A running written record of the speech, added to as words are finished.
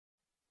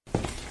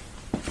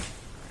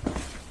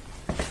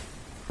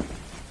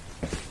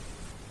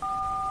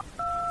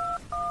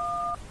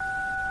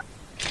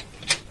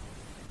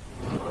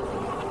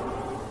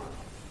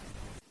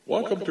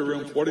Welcome to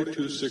room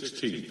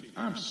 4216.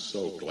 I'm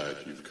so glad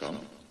you've come.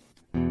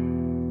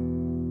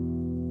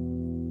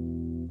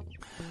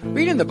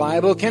 Reading the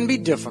Bible can be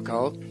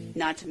difficult.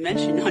 Not to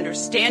mention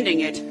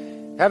understanding it.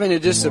 Having a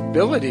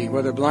disability,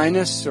 whether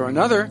blindness or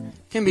another,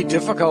 can be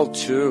difficult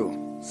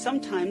too.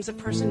 Sometimes a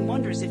person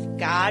wonders if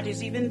God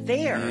is even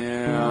there.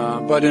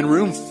 Yeah, but in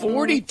room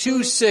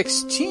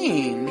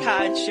 4216,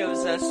 God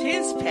shows us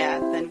his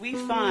path and we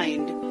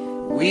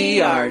find we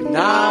are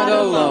not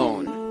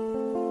alone.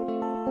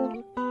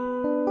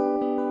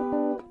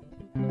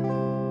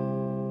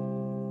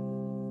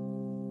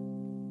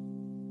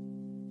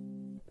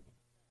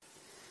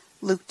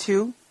 Luke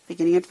 2,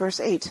 beginning at verse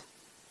 8.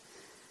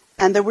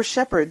 And there were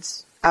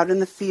shepherds out in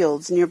the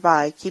fields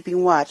nearby,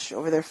 keeping watch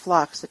over their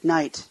flocks at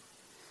night.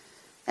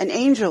 An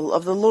angel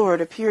of the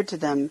Lord appeared to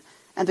them,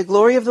 and the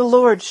glory of the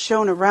Lord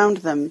shone around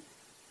them,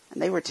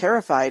 and they were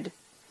terrified.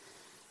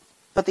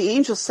 But the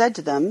angel said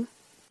to them,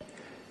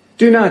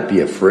 Do not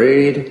be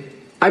afraid.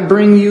 I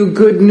bring you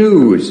good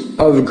news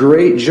of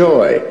great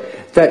joy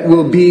that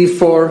will be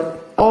for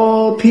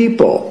all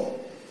people.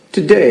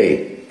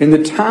 Today, in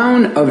the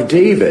town of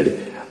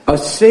David, a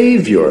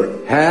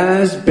Savior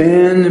has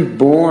been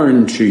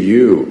born to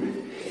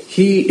you.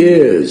 He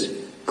is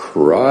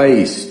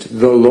Christ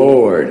the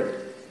Lord.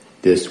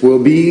 This will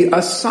be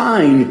a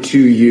sign to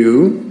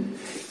you.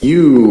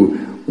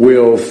 You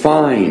will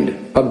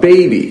find a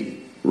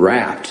baby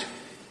wrapped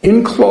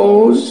in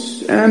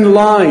clothes and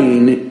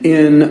lying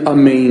in a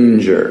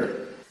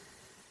manger.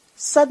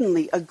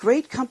 Suddenly a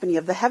great company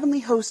of the heavenly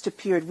host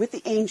appeared with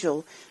the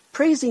angel,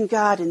 praising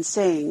God and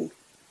saying,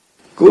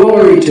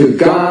 Glory to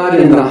God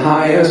in the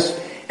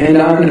highest, and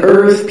on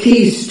earth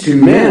peace to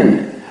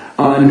men,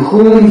 on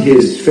whom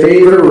his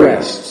favor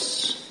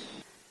rests.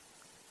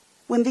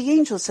 When the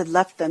angels had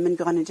left them and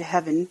gone into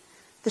heaven,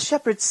 the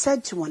shepherds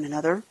said to one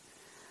another,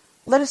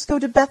 Let us go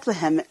to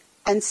Bethlehem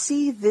and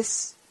see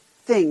this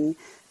thing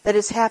that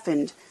has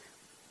happened,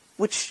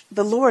 which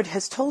the Lord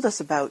has told us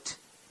about.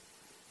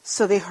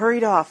 So they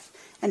hurried off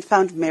and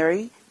found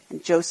Mary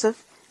and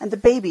Joseph and the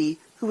baby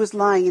who was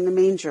lying in the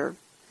manger.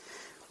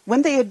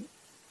 When they had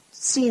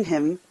seen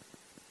him,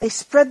 they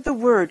spread the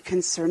word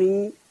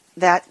concerning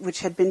that which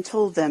had been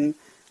told them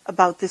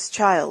about this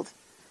child,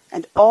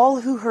 and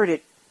all who heard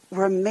it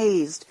were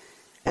amazed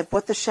at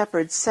what the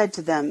shepherds said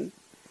to them.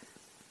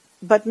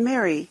 But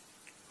Mary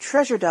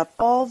treasured up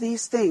all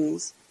these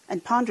things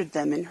and pondered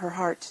them in her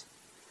heart.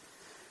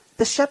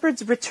 The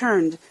shepherds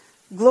returned,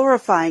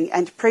 glorifying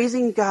and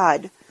praising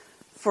God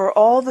for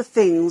all the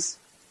things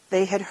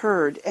they had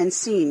heard and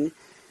seen,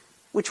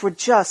 which were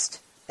just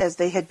as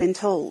they had been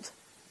told.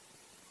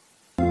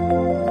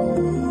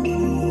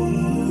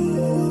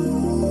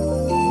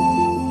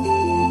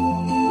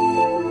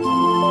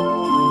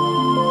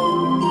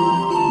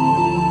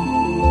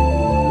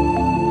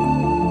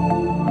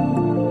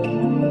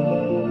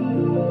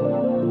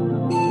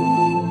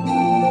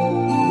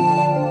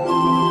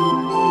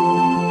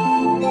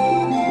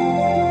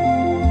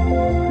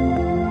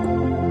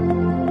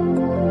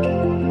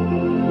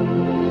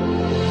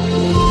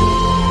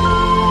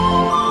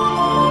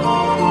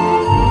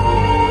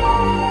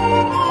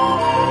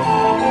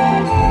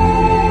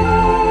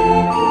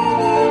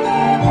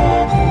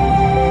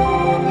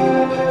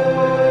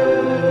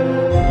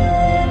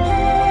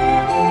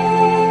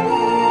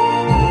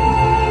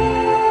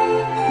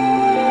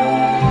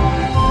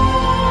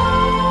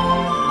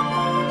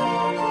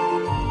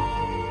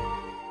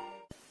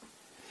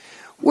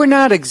 We're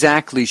not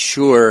exactly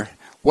sure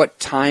what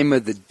time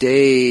of the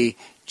day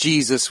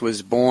Jesus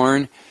was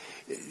born.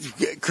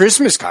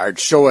 Christmas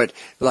cards show it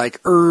like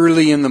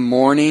early in the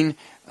morning.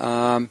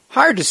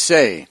 Hard to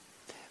say.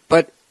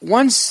 But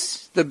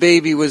once the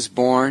baby was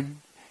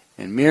born,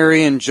 and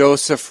Mary and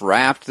Joseph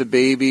wrapped the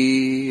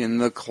baby in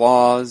the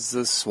cloths,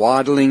 the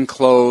swaddling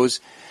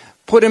clothes,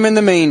 put him in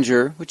the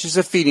manger, which is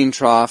a feeding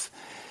trough,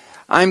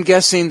 I'm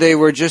guessing they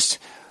were just,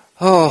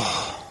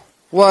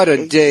 what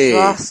a day.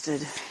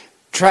 Exhausted.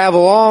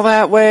 Travel all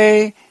that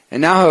way,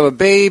 and now have a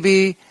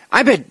baby.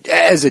 I bet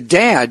as a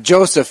dad,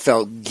 Joseph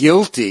felt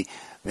guilty.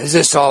 Is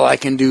this all I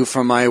can do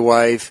for my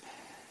wife?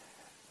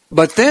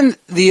 But then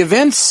the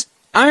events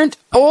aren't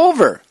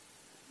over.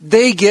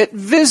 They get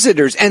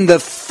visitors, and the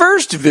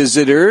first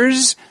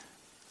visitors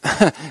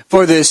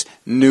for this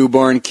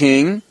newborn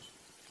king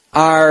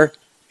are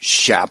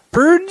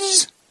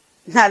shepherds?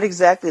 Not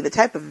exactly the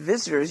type of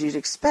visitors you'd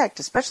expect,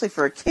 especially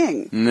for a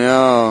king.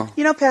 No.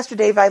 You know, Pastor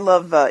Dave, I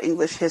love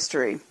English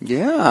history.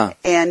 Yeah.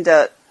 And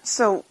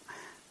so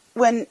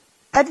when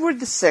Edward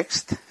VI,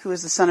 who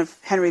was the son of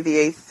Henry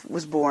VIII,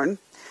 was born,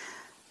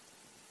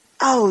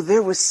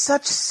 there was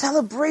such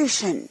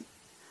celebration.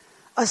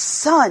 A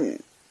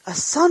son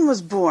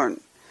was born.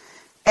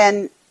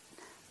 And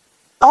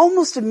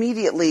almost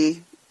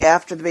immediately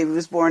after the baby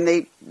was born,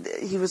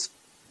 he was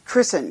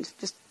christened,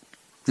 just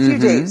a few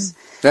days.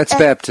 That's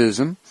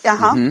baptism.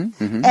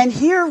 And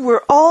here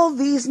were all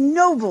these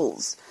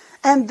nobles,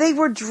 and they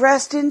were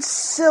dressed in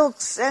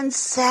silks and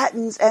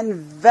satins and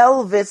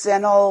velvets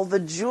and all the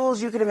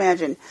jewels you could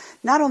imagine.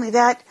 Not only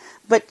that,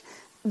 but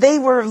they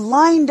were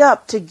lined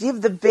up to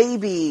give the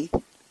baby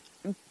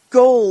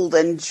gold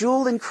and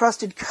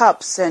jewel-encrusted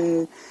cups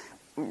and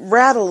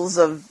rattles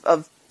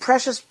of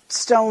precious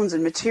stones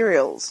and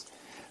materials.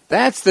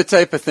 That's the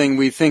type of thing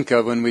we think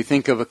of when we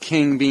think of a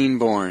king being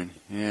born.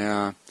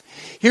 Yeah.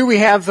 Here we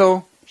have,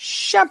 though,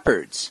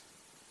 shepherds.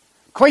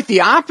 Quite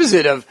the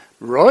opposite of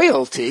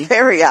royalty.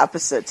 Very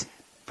opposite.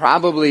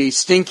 Probably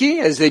stinky,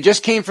 as they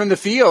just came from the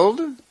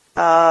field.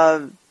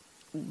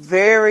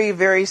 Very,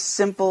 very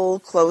simple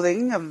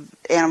clothing of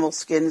animal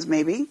skins,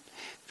 maybe.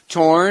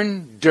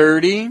 Torn,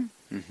 dirty.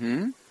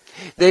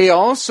 They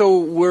also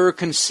were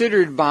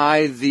considered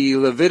by the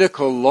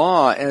Levitical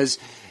law as,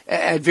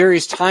 at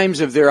various times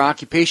of their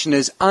occupation,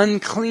 as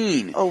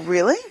unclean. Oh,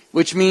 really?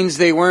 Which means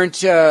they weren't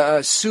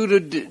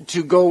suited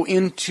to go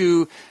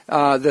into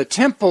the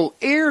temple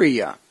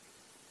area.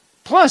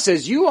 Plus,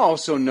 as you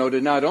also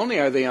noted, not only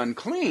are they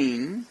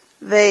unclean,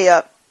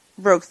 they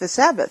broke the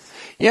Sabbath.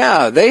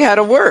 Yeah, they had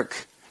to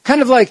work.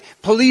 Kind of like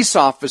police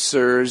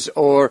officers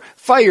or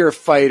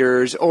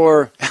firefighters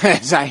or,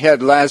 as I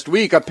had last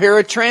week, a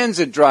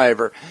paratransit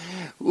driver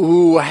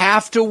who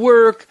have to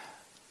work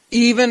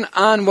even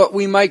on what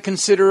we might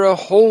consider a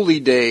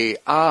holy day,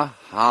 a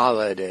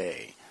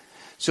holiday.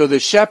 So the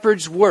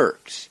shepherds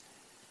worked,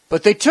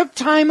 but they took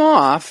time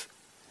off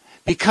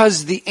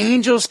because the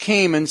angels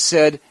came and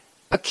said,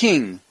 a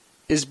king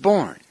is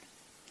born.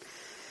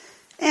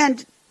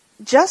 And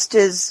just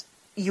as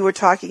you were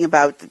talking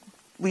about,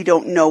 we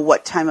don't know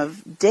what time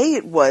of day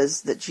it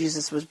was that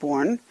Jesus was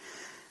born,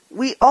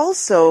 we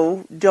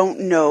also don't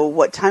know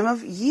what time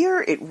of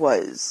year it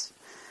was.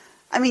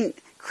 I mean,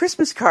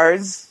 Christmas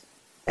cards,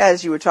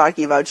 as you were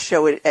talking about,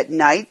 show it at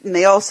night, and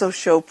they also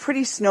show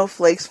pretty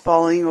snowflakes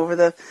falling over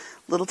the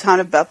little town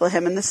of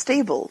Bethlehem and the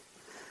stable.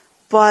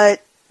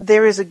 But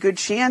there is a good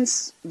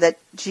chance that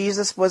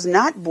Jesus was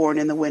not born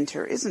in the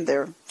winter, isn't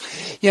there?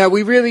 Yeah,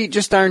 we really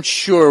just aren't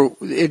sure.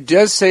 It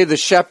does say the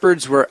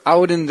shepherds were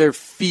out in their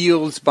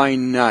fields by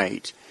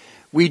night.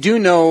 We do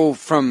know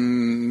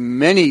from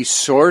many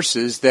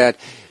sources that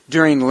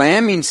during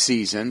lambing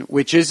season,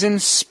 which is in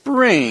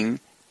spring,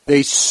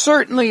 they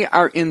certainly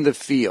are in the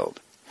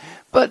field.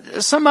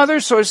 But some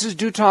other sources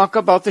do talk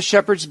about the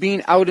shepherds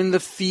being out in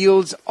the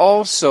fields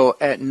also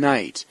at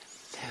night.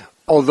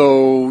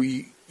 Although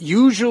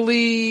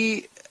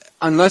usually,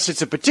 unless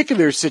it's a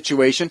particular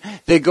situation,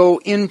 they go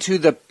into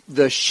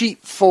the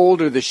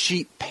sheepfold or the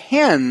sheep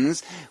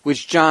pens,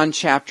 which John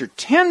chapter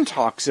 10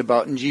 talks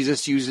about and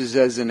Jesus uses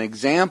as an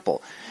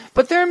example.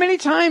 But there are many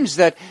times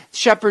that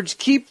shepherds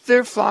keep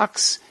their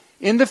flocks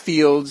in the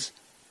fields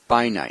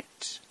by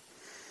night.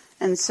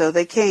 And so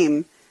they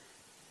came,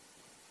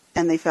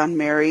 and they found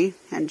Mary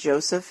and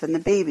Joseph and the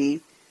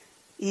baby,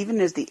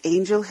 even as the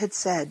angel had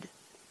said.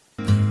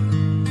 The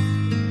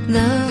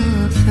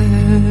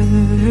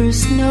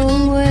first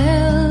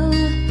Noel,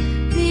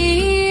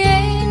 the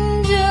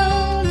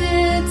angel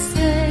did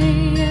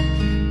say,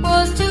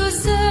 was to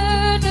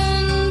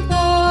certain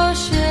poor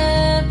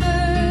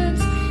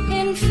shepherds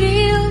in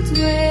fields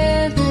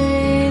where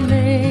they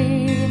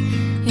lay,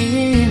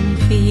 in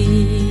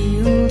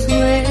fields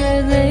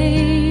where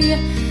they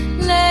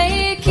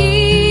lay,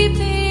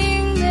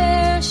 keeping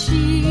their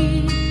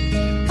sheep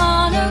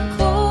on a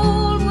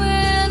cold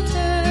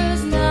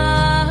winter's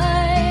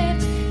night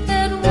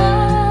that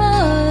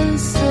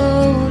was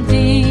so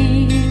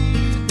deep.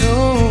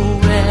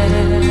 Noel,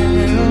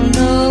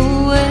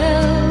 Noel,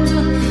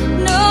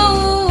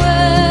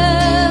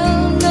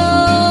 Noel,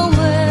 Noel,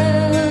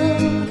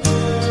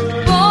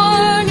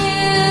 born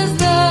is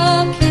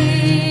the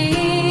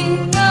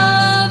King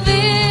of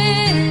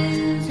Israel.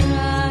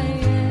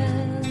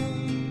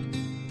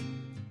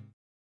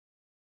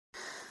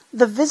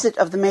 The visit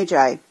of the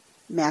Magi,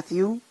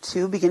 Matthew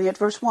 2, beginning at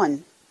verse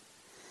 1.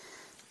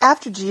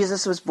 After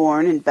Jesus was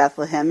born in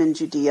Bethlehem in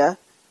Judea,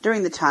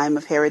 during the time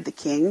of Herod the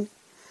king,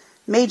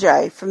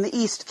 Magi from the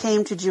east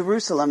came to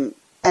Jerusalem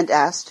and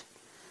asked,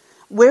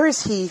 "Where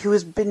is he who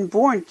has been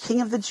born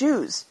King of the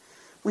Jews?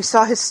 We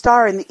saw his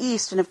star in the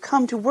east and have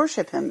come to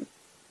worship him."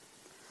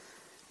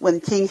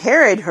 When King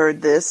Herod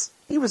heard this,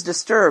 he was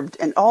disturbed,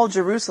 and all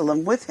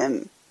Jerusalem with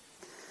him.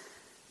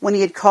 When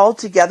he had called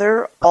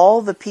together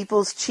all the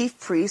people's chief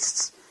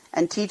priests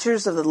and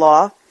teachers of the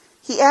law,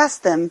 he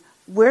asked them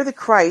where the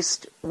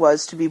Christ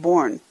was to be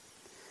born.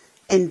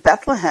 "In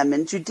Bethlehem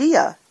in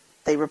Judea,"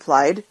 they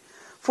replied,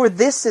 "for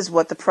this is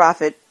what the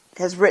prophet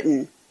has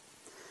written.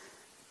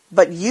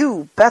 But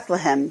you,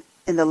 Bethlehem,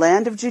 in the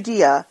land of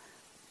Judea,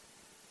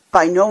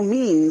 by no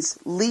means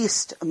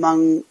least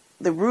among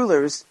the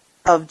rulers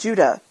of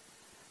Judah,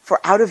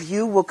 for out of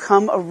you will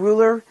come a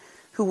ruler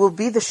who will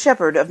be the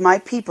shepherd of my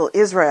people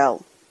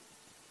Israel."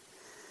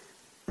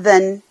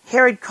 Then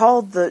Herod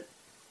called the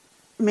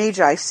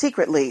Magi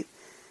secretly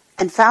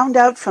and found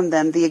out from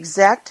them the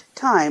exact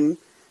time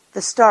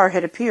the star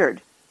had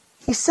appeared.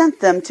 He sent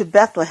them to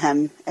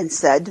Bethlehem and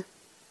said,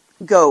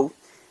 "Go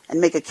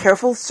and make a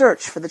careful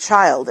search for the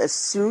child. As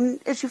soon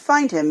as you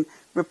find him,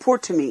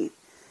 report to me,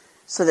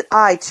 so that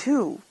I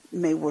too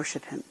may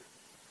worship him."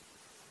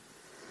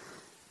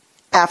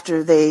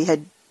 After they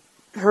had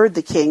heard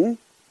the king,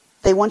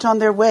 They went on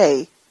their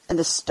way, and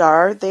the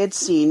star they had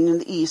seen in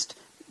the east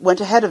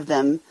went ahead of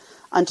them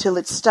until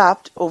it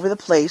stopped over the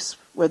place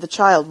where the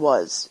child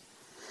was.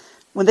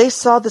 When they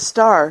saw the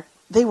star,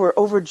 they were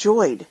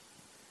overjoyed.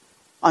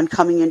 On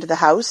coming into the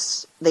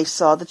house, they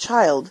saw the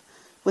child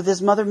with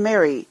his mother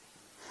Mary,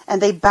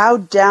 and they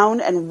bowed down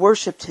and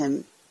worshipped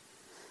him.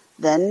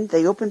 Then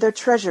they opened their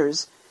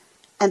treasures,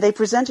 and they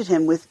presented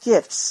him with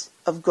gifts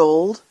of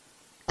gold,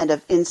 and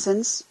of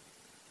incense,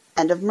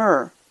 and of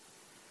myrrh.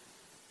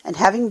 And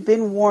having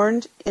been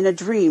warned in a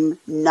dream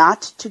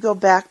not to go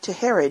back to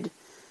Herod,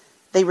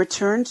 they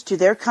returned to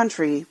their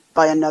country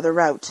by another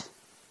route.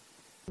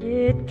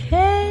 It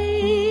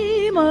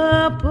came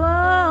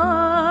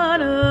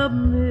upon a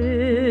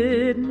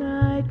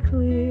midnight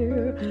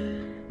clear,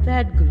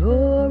 that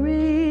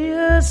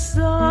glorious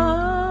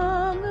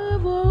song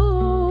of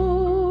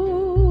old,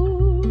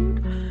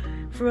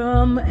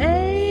 from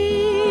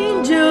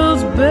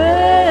angels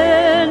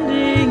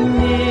bending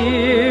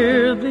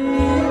near the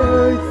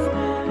earth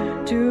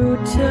to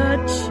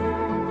touch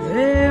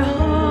their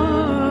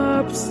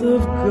harps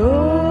of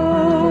gold.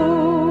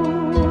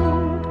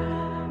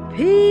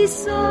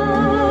 Peace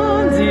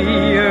on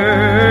the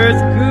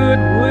earth,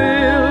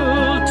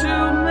 goodwill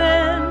to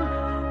men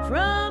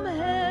from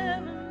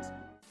heaven.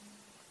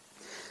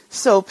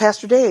 So,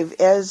 Pastor Dave,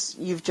 as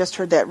you've just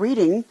heard that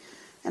reading,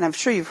 and I'm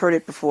sure you've heard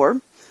it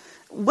before,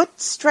 what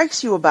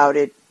strikes you about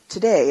it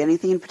today?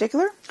 Anything in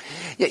particular?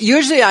 Yeah,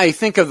 usually I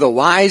think of the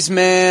wise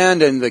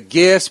men and the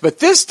gifts, but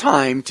this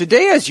time,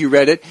 today as you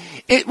read it,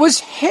 it was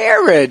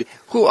Herod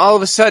who all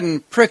of a sudden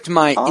pricked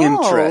my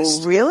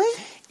interest. Oh,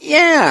 really?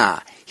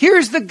 Yeah.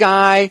 Here's the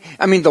guy,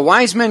 the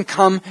wise men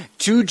come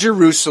to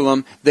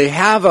Jerusalem. They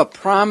have a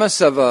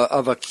promise of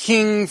a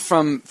king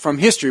from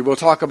history. We'll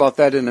talk about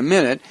that in a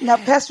minute. Now,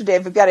 Pastor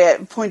Dave, I've got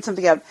to point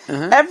something out.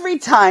 Every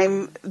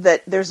time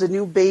that there's a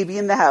new baby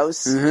in the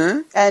house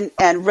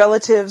and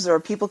relatives or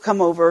people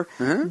come over,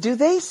 do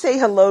they say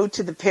hello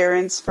to the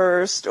parents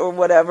first or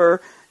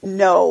whatever?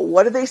 No.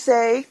 What do they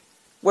say?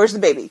 Where's the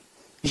baby?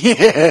 Yeah,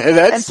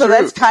 that's And so true.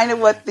 that's kind of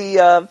what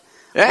the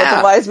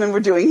wise men were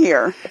doing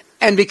here.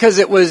 And because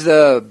it was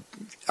a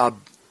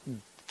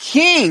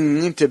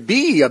king to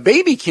be, a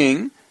baby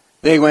king,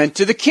 they went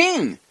to the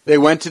king. They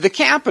went to the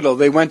capital.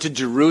 They went to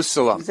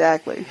Jerusalem.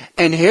 Exactly.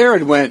 And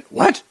Herod went,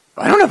 what?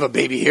 I don't have a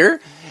baby here.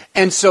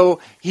 And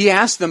so he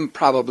asked them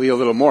probably a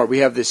little more. We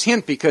have this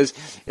hint because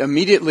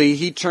immediately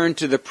he turned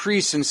to the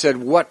priests and said,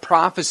 what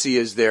prophecy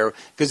is there?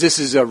 Because this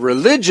is a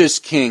religious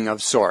king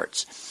of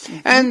sorts.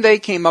 And they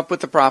came up with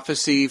the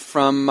prophecy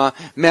from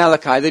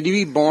Malachi that he'd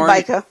be born...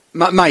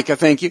 Micah,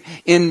 thank you,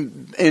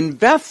 in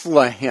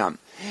Bethlehem.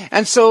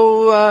 And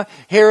so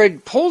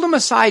Herod pulled him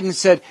aside and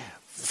said,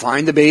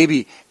 find the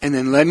baby and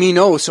then let me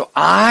know so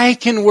I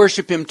can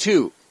worship him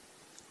too.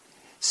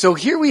 So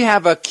here we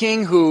have a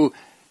king who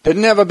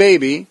didn't have a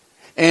baby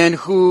and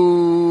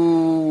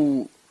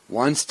who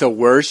wants to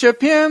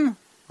worship him?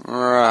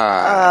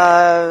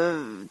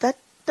 Right. That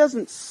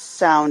doesn't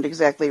sound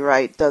exactly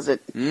right, does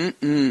it?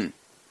 Mm-mm.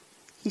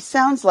 He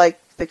sounds like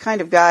the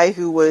kind of guy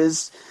who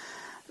was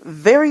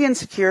very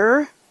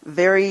insecure,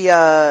 very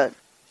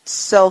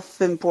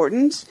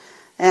self-important,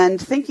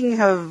 and thinking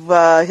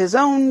of his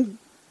own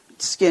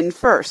skin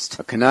first.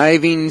 A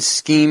conniving,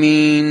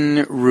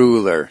 scheming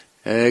ruler.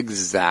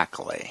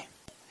 Exactly.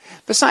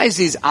 Besides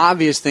these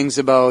obvious things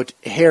about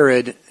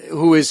Herod,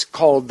 who is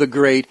called the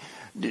Great,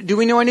 do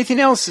we know anything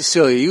else,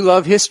 Cecilia? You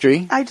love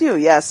history. I do,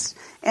 yes.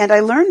 And I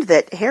learned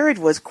that Herod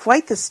was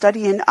quite the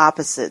study in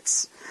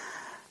opposites.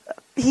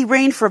 He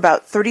reigned for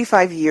about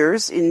 35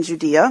 years in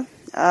Judea.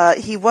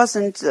 He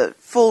wasn't a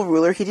full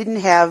ruler. He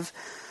didn't have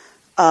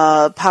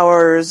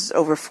powers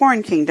over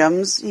foreign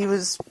kingdoms. He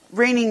was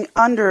reigning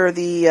under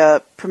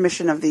the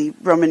permission of the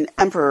Roman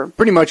emperor.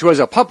 Pretty much was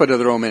a puppet of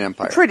the Roman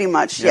Empire. Pretty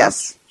much,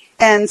 yes.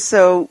 And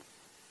so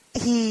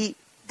he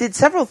did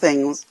several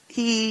things.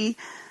 He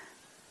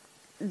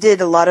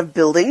did a lot of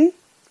building.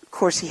 Of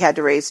course, he had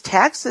to raise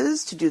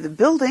taxes to do the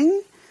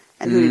building.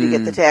 And who did he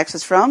get the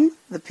taxes from?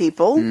 The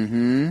people,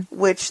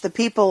 which the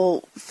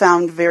people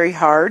found very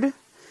hard.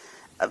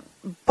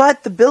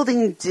 But the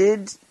building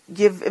did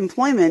give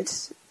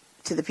employment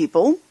to the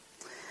people.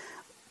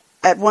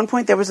 At one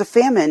point there was a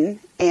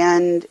famine,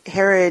 and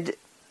Herod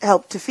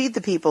helped to feed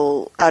the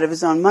people out of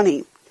his own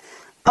money.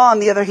 On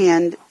the other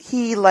hand,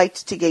 he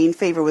liked to gain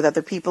favor with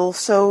other people,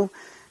 so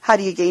how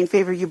do you gain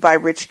favor? You buy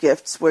rich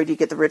gifts. Where do you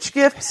get the rich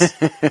gifts?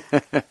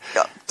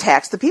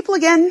 Tax the people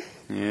again.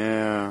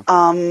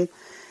 Yeah.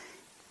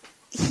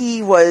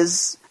 He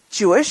was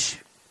Jewish,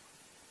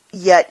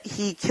 yet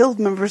he killed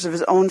members of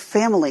his own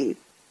family.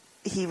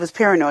 He was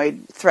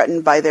paranoid,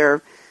 threatened by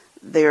their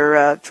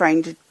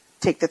trying to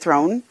take the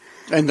throne.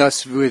 And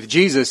thus with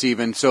Jesus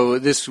even. So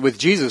this with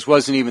Jesus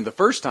wasn't even the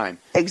first time.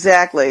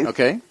 Exactly.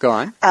 Okay, go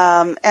on.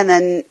 And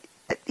then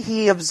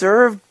he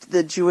observed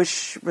the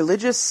Jewish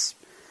religious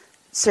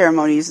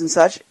ceremonies and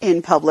such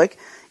in public,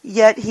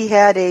 yet he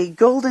had a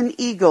golden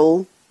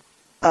eagle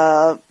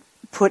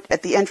put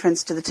at the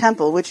entrance to the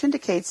temple, which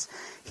indicates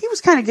he was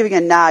kind of giving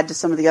a nod to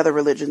some of the other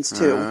religions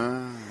too.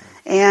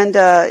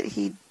 And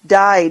he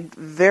died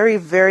very,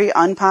 very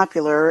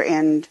unpopular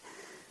and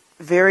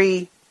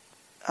very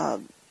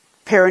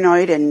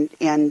paranoid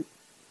and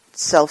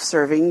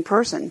self-serving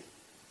person.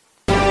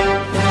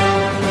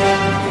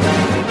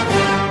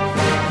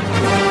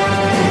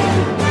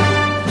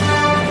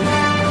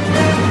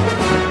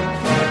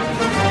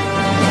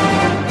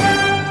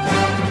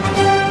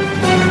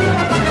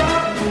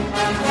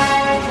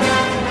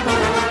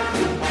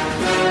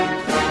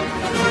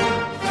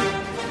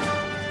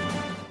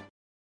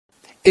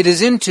 It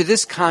is into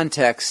this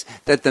context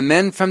that the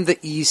men from the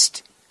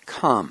east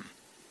come.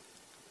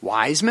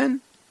 Wise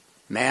men?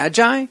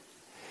 Magi?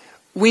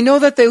 We know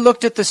that they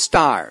looked at the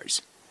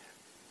stars.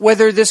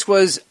 Whether this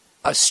was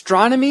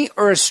astronomy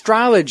or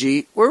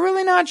astrology, we're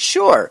really not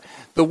sure.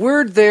 The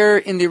word there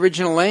in the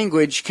original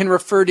language can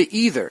refer to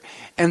either.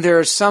 And there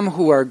are some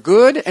who are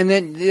good, and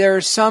then there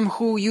are some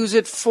who use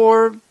it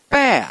for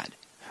bad.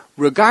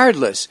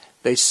 Regardless,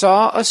 they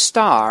saw a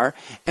star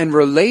and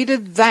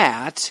related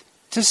that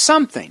to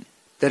something,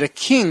 that a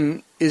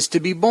king is to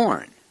be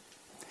born.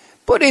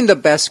 Putting the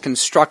best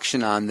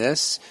construction on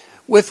this,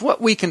 with what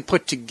we can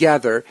put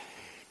together,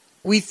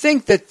 we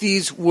think that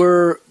these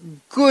were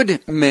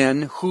good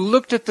men who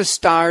looked at the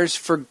stars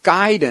for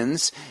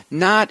guidance,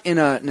 not in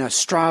an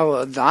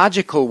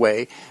astrological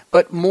way,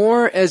 but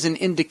more as an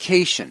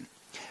indication.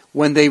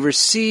 When they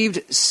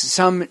received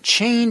some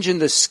change in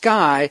the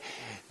sky,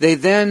 they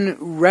then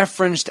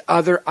referenced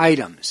other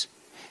items.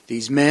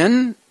 These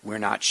men, we're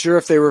not sure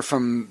if they were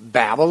from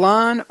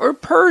Babylon or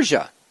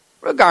Persia.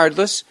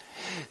 Regardless,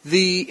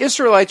 the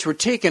Israelites were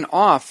taken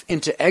off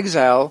into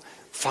exile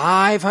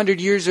 500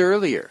 years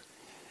earlier,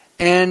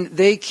 and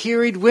they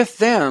carried with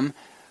them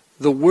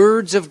the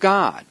words of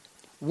God.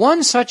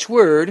 One such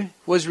word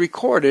was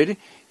recorded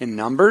in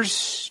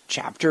Numbers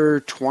chapter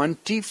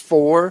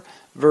 24,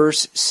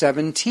 verse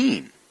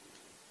 17.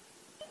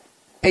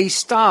 A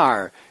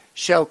star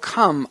shall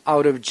come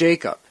out of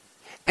Jacob,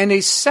 and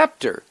a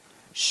scepter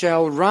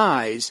shall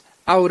rise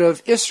out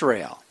of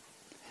Israel.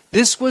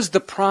 This was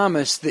the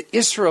promise the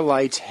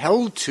Israelites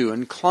held to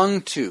and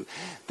clung to,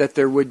 that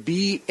there would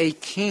be a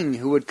king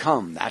who would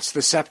come. That's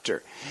the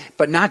scepter.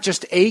 But not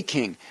just a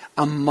king,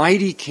 a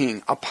mighty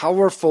king, a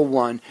powerful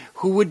one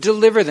who would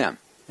deliver them,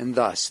 and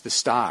thus the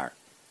star.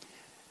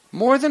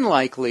 More than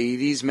likely,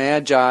 these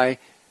magi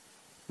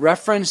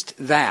referenced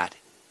that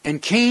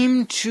and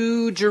came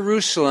to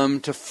Jerusalem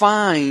to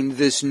find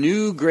this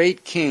new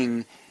great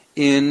king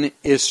in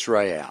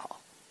Israel.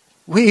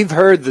 We've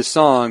heard the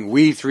song,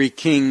 "We Three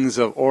Kings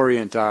of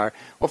Orient Are."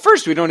 Well,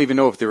 first, we don't even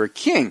know if there were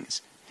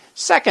kings.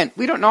 Second,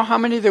 we don't know how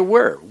many there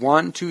were.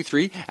 1, 2,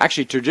 3.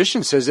 Actually,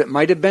 tradition says it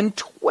might have been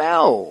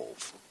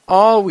 12.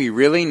 All we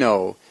really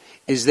know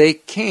is they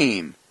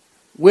came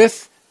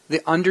with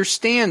the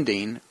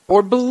understanding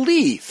or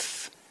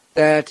belief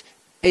that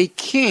a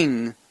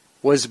king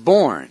was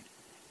born,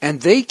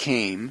 and they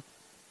came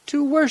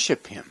to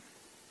worship him.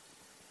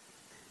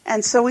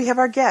 And so we have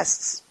our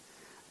guests,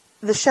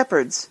 the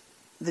shepherds,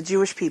 the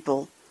Jewish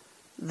people,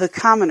 the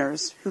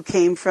commoners who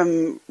came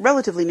from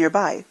relatively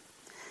nearby,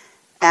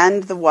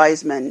 and the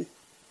wise men,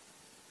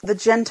 the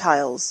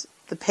Gentiles,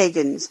 the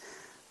pagans,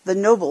 the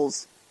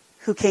nobles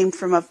who came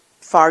from a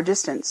far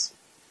distance,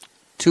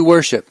 to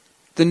worship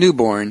the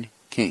newborn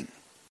king.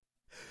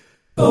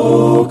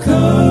 O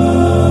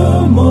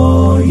come,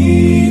 all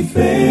ye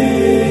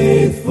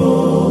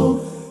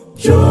faithful,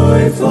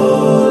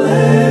 joyful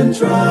and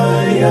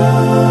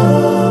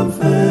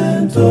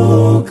triumphant.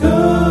 O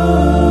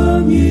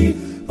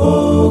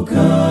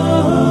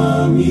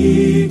come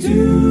ye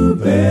to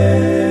Bethlehem.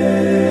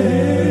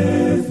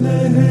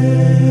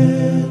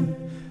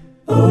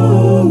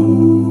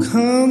 Oh,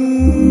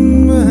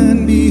 come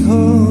and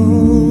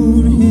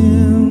behold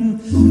him,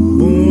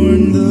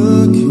 born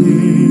the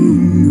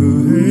King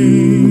of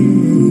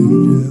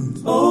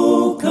angels.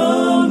 Oh,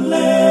 come,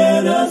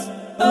 let us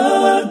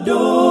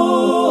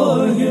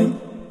adore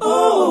him.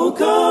 Oh,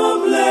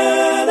 come,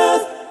 let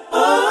us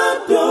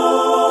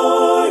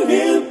adore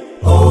him.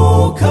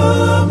 Oh,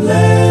 come,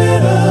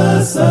 let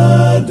us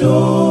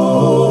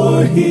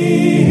adore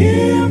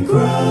him,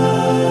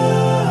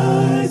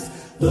 Christ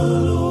the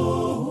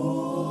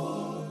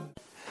Lord.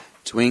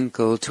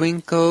 Twinkle,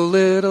 twinkle,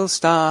 little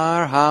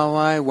star, how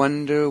I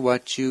wonder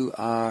what you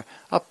are.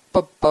 Up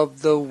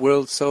above the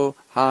world so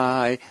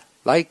high,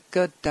 like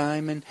a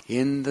diamond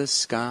in the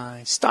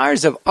sky.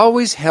 Stars have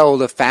always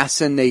held a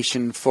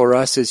fascination for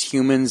us as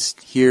humans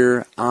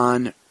here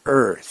on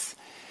Earth.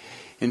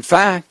 In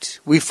fact,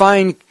 we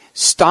find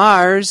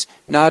stars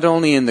not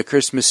only in the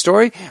Christmas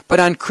story, but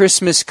on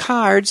Christmas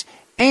cards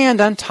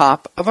and on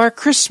top of our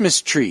Christmas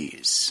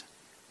trees.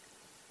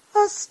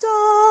 a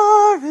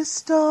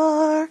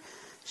star,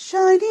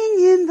 shining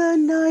in the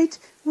night,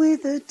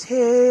 with a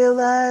tail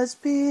as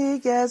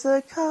big as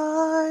a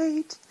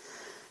kite,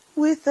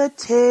 with a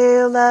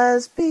tail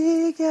as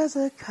big as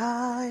a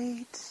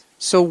kite.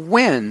 So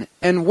when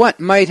and what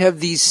might have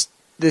this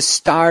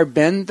star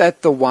been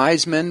that the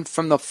wise men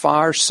from the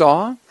far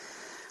saw?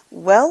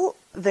 Well,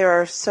 there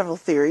are several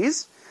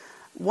theories.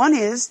 One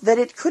is that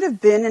it could have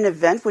been an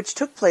event which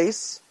took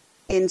place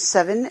in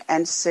 7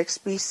 and 6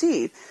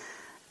 BC.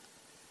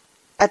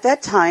 At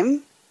that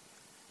time,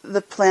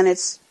 the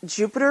planets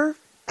Jupiter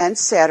and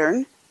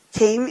Saturn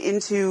came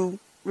into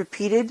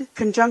repeated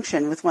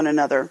conjunction with one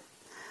another.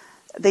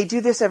 They do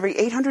this every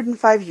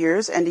 805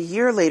 years, and a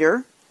year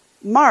later,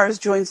 Mars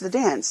joins the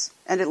dance,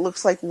 and it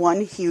looks like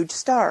one huge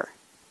star.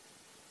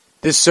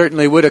 This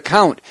certainly would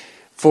account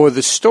for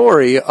the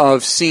story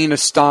of seeing a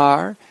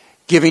star,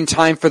 giving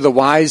time for the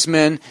wise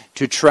men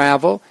to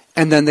travel,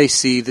 and then they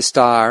see the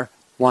star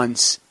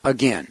once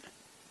again.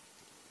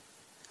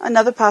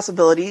 Another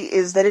possibility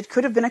is that it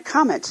could have been a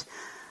comet.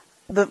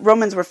 The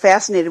Romans were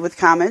fascinated with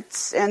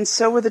comets, and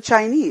so were the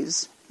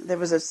Chinese. There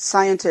was a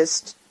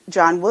scientist,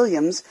 John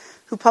Williams,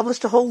 who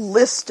published a whole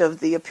list of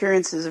the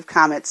appearances of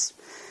comets.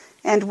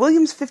 And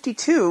Williams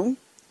 52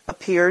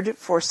 appeared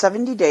for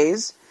 70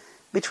 days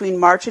between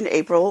March and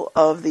April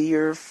of the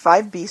year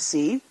 5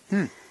 BC.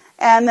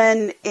 And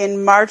then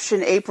in March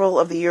and April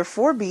of the year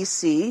 4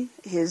 BC,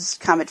 his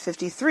Comet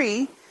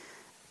 53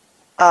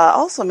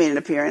 also made an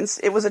appearance.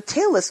 It was a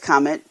tailless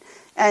comet,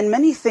 and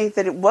many think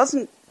that it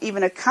wasn't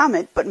even a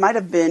comet, but might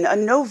have been a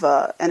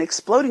nova, an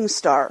exploding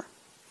star.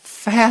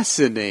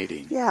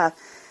 Fascinating. Yeah.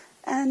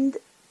 And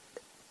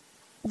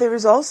there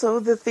is also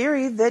the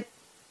theory that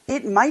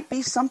it might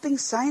be something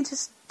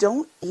scientists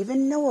don't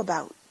even know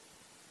about.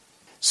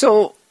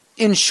 So,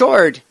 in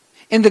short,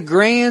 in the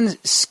grand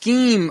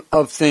scheme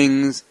of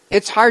things,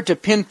 it's hard to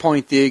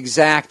pinpoint the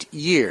exact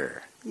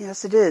year.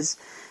 Yes, it is.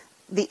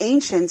 The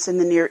ancients in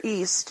the Near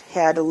East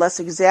had a less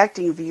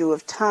exacting view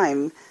of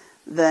time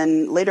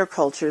than later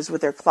cultures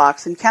with their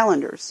clocks and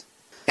calendars.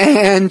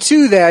 And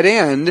to that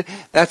end,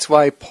 that's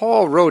why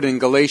Paul wrote in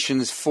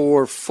Galatians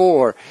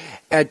 4:4,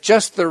 at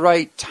just the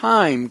right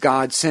time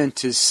God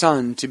sent his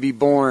Son to be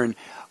born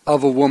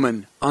of a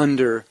woman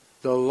under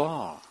the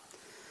law.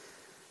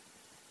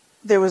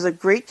 There was a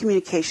great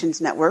communications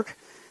network.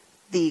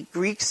 The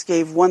Greeks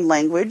gave one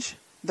language.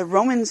 The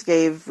Romans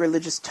gave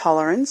religious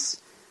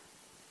tolerance,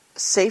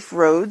 safe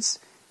roads,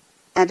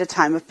 and a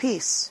time of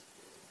peace.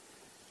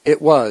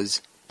 It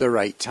was the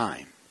right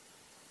time.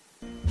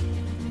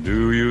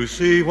 Do you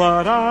see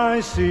what I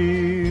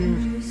see?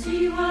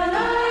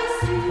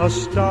 A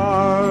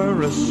star,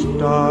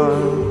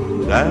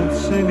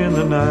 dancing in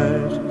the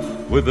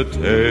night, with a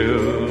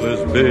tail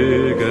as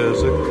big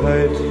as a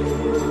kite,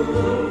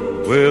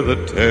 with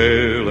a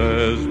tail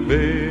as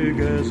big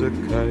as a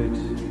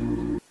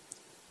kite.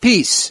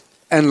 Peace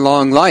and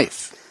long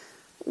life.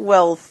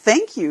 Well,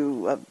 thank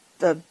you.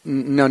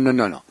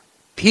 No.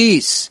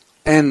 Peace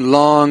and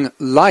long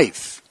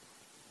life.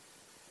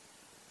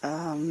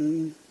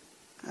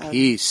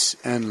 Peace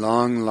and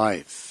long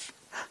life.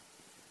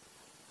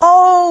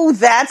 Oh,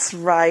 that's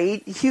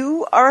right.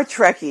 You are a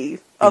Trekkie.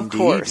 Of Indeed.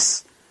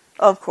 course.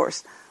 Of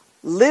course.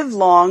 Live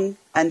long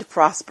and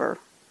prosper.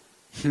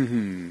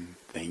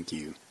 Thank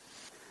you.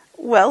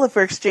 Well, if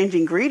we're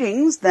exchanging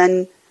greetings,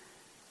 then,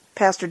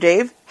 Pastor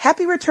Dave,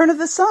 happy return of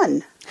the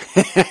sun.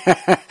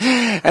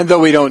 And though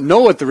we don't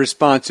know what the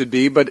response would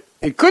be, but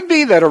it could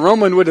be that a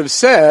Roman would have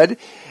said,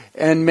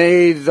 and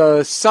may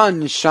the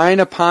sun shine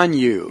upon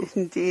you.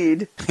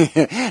 Indeed.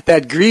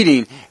 That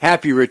greeting,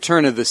 happy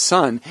return of the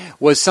sun,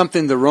 was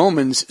something the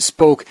Romans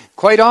spoke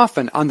quite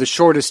often on the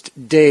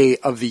shortest day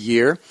of the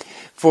year,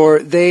 for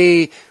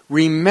they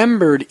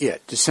remembered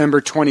it,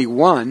 December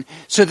 21,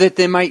 so that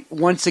they might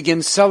once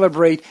again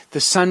celebrate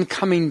the sun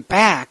coming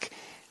back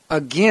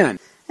again.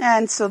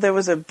 And so there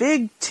was a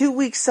big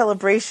 2-week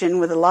celebration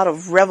with a lot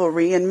of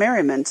revelry and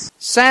merriment.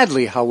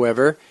 Sadly,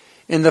 however,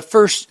 in the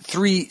first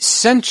 3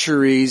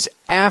 centuries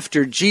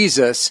after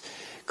Jesus,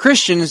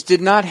 Christians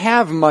did not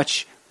have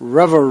much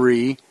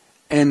revelry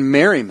and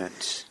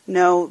merriment.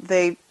 No,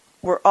 they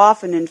were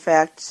often, in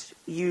fact,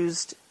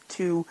 used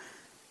to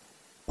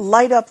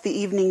light up the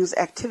evening's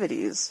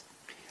activities.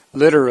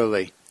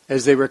 Literally,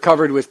 as they were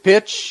covered with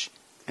pitch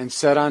and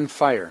set on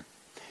fire.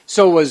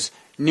 So was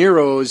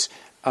Nero's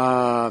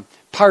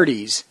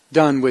parties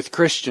done with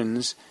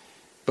Christians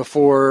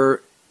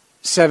before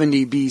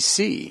 70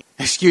 BC,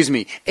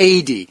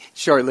 AD,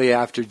 shortly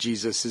after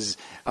Jesus'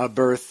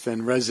 birth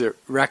and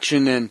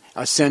resurrection and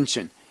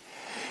ascension.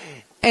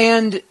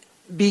 And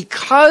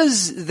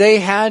because they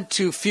had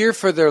to fear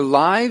for their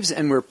lives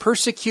and were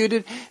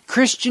persecuted,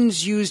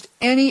 Christians used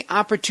any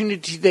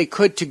opportunity they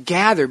could to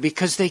gather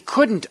because they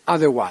couldn't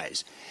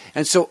otherwise.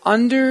 And so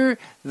under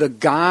the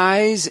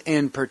guise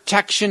and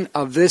protection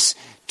of this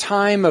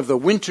time of the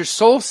winter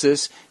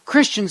solstice,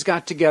 Christians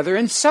got together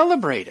and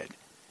celebrated.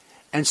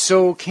 And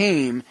so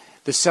came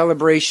the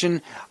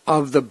celebration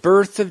of the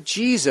birth of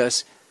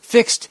Jesus,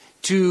 fixed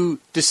to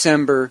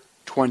December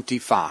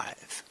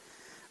 25.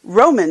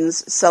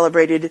 Romans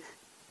celebrated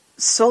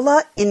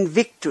Sola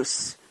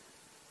Invictus,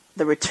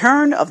 the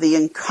return of the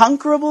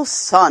unconquerable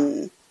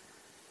sun.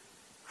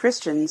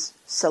 Christians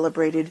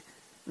celebrated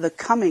the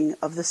coming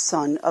of the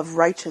Son of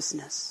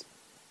Righteousness.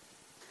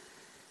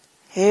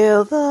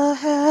 Hail the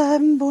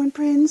heaven-born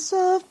Prince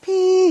of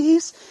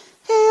Peace,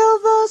 hail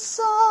the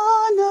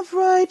Son of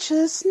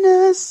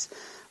Righteousness,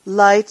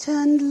 light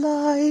and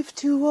life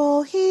to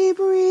all he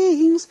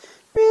brings,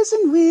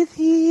 risen with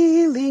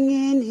healing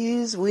in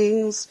his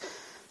wings.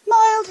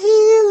 Mild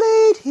he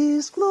laid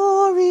his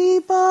glory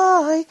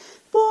by,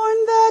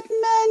 born that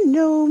men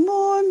no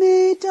more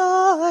may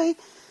die.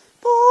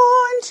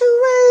 Born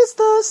to raise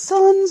the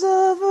sons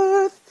of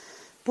earth,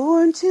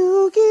 born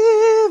to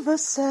give a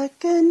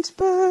second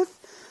birth.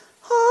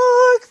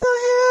 Hark the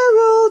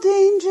herald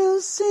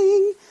angels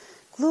sing,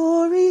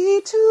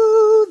 glory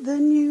to the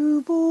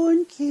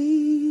newborn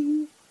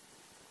King.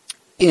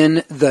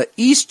 In the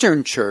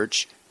Eastern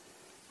Church,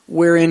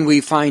 wherein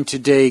we find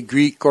today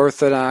Greek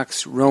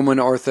Orthodox, Roman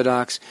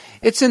Orthodox,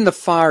 it's in the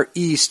Far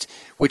East,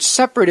 which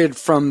separated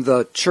from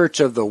the Church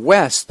of the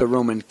West, the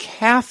Roman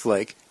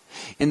Catholic.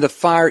 In the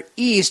Far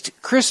East,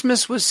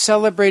 Christmas was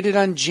celebrated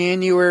on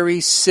January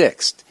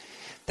 6th.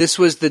 This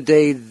was the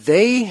day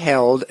they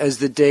held as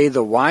the day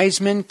the wise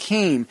men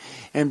came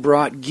and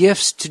brought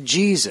gifts to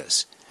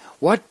Jesus.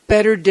 What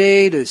better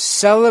day to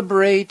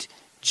celebrate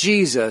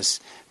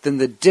Jesus than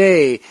the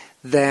day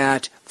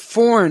that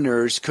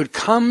foreigners could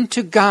come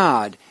to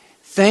God,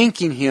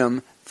 thanking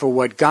Him for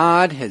what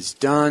God has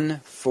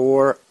done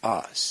for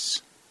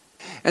us.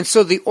 And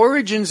so the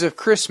origins of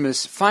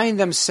Christmas find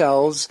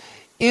themselves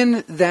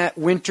in that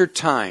winter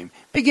time,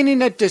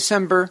 beginning at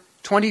December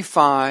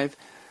 25,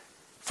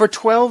 for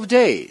 12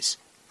 days,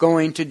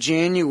 going to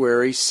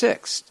January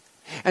 6th.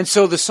 And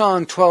so the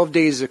song 12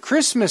 Days of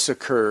Christmas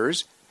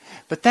occurs,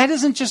 but that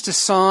isn't just a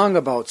song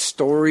about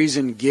stories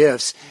and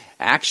gifts.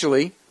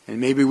 Actually, and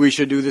maybe we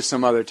should do this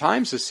some other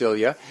time,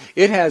 Cecilia,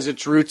 it has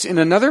its roots in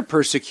another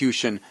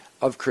persecution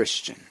of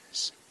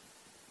Christians.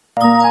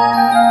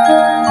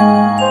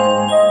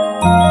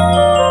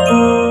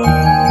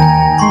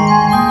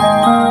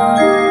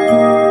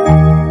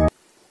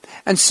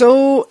 And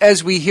so,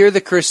 as we hear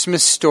the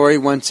Christmas story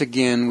once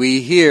again,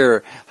 we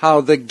hear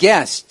how the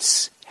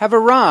guests have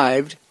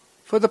arrived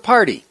for the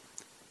party.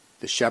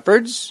 The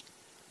shepherds,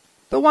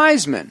 the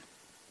wise men,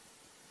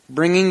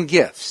 bringing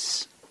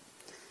gifts.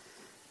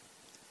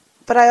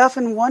 But I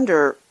often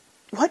wonder,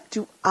 what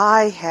do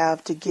I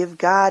have to give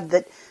God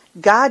that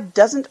God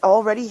doesn't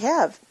already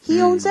have?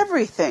 He owns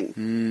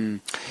everything.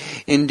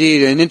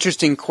 Indeed, an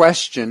interesting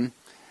question.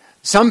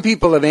 Some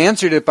people have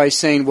answered it by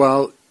saying,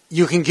 well,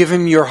 you can give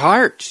Him your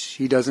heart.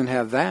 He doesn't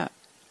have that.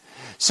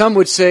 Some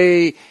would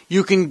say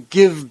you can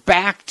give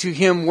back to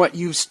Him what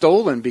you've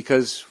stolen,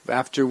 because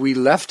after we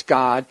left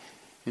God,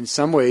 in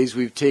some ways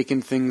we've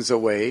taken things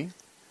away.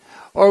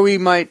 Or we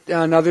might,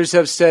 and others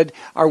have said,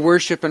 our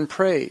worship and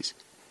praise.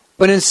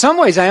 But in some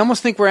ways, I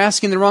almost think we're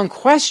asking the wrong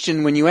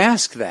question when you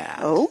ask that.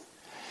 Oh?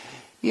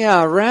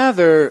 Yeah,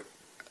 rather,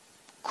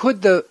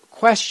 could the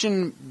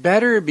question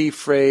better be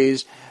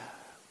phrased,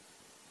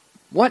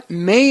 what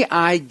may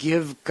I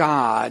give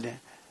God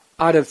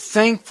out of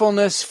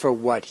thankfulness for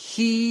what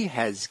He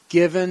has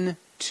given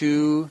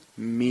to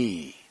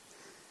me?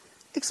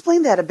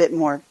 Explain that a bit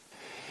more.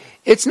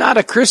 It's not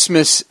a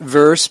Christmas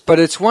verse, but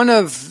it's one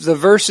of the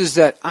verses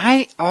that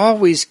I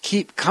always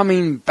keep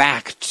coming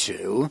back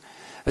to,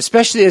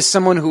 especially as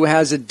someone who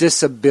has a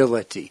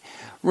disability.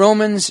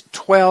 Romans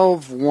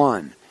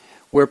 12:1,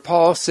 where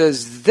Paul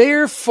says,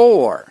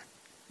 therefore,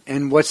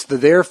 and what's the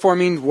therefore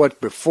mean? What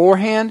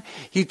beforehand?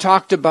 He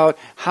talked about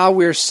how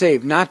we're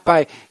saved, not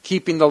by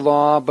keeping the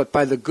law, but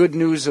by the good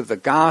news of the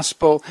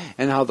gospel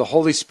and how the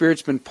Holy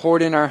Spirit's been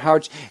poured in our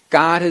hearts.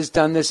 God has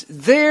done this.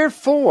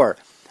 Therefore,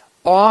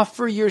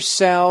 offer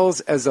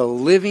yourselves as a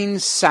living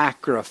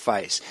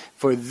sacrifice,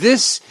 for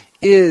this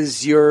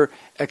is your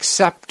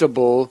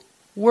acceptable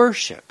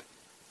worship.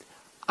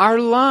 Our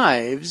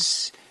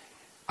lives,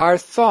 our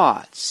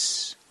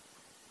thoughts,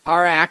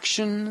 our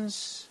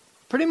actions,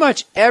 pretty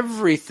much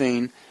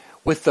everything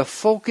with the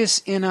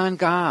focus in on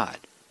God.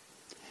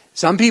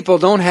 Some people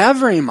don't have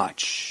very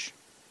much,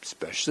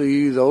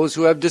 especially those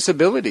who have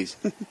disabilities.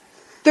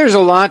 There's a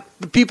lot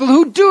of people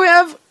who do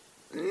have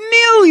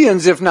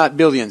millions, if not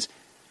billions.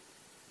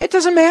 It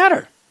doesn't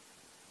matter.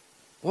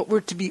 What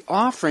we're to be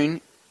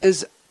offering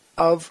is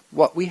of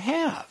what we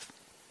have.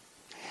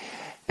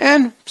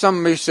 And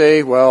some may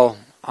say, well,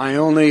 I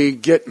only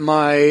get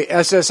my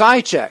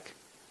SSI check.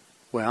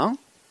 Well,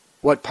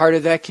 what part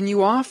of that can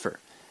you offer?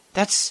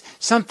 That's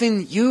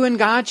something you and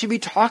God should be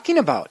talking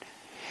about.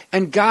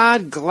 And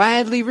God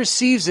gladly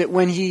receives it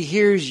when He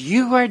hears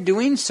you are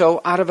doing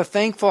so out of a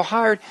thankful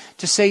heart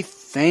to say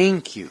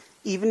thank you.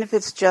 Even if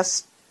it's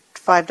just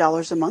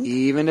 $5 a month?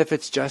 Even if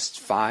it's just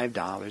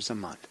 $5 a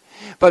month.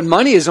 But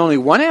money is only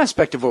one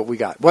aspect of what we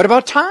got. What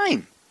about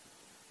time?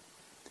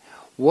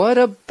 What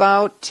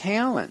about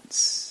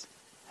talents?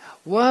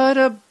 What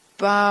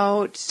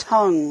about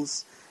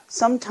tongues?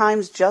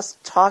 Sometimes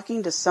just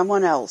talking to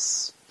someone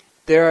else.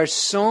 There are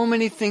so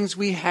many things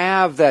we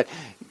have that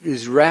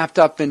is wrapped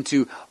up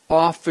into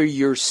offer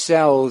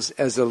yourselves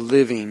as a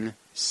living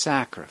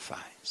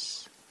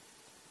sacrifice.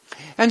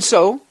 And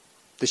so,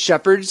 the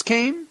shepherds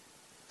came.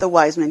 The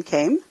wise men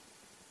came.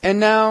 And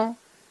now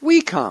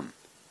we come.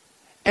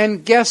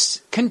 And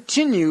guests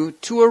continue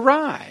to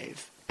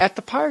arrive at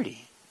the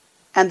party.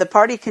 And the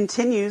party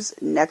continues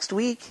next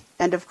week.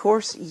 And of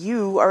course,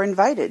 you are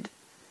invited.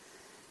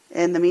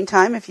 In the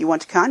meantime, if you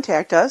want to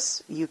contact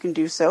us, you can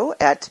do so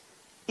at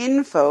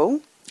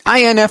info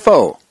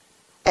INFO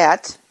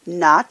at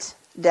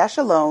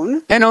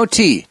not-alone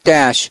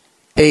NOT-ALONE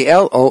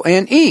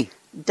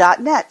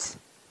 .net.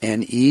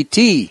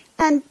 NET.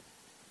 And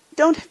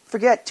don't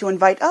forget to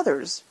invite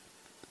others.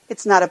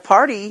 It's not a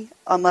party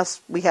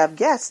unless we have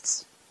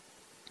guests.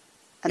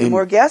 And the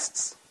more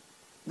guests,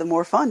 the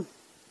more fun.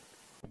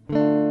 Do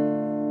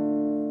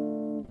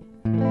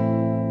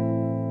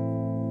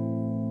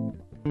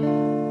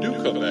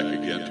come back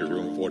again to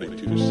room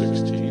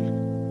 4216.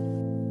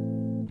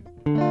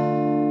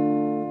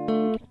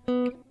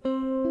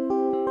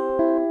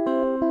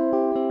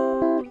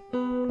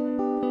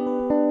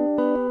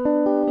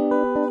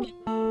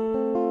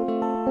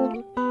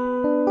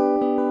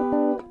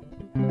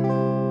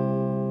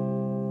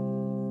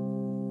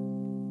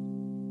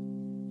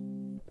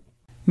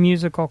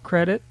 Musical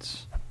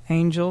credits: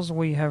 Angels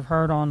We Have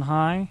Heard on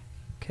High,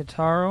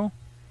 Kitaro,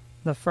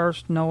 The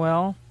First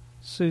Noel,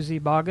 Susie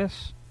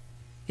Boggess,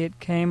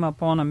 It Came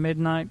Upon a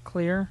Midnight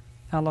Clear,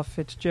 Ella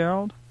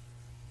Fitzgerald,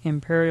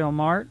 Imperial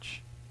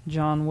March,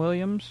 John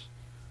Williams,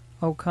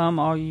 O Come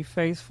All Ye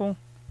Faithful,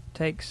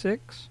 Take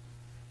 6,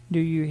 Do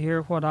You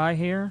Hear What I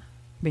Hear,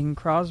 Bing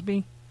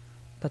Crosby,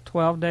 The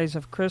 12 Days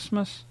of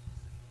Christmas,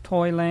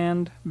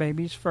 Toyland,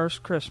 Baby's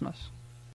First Christmas.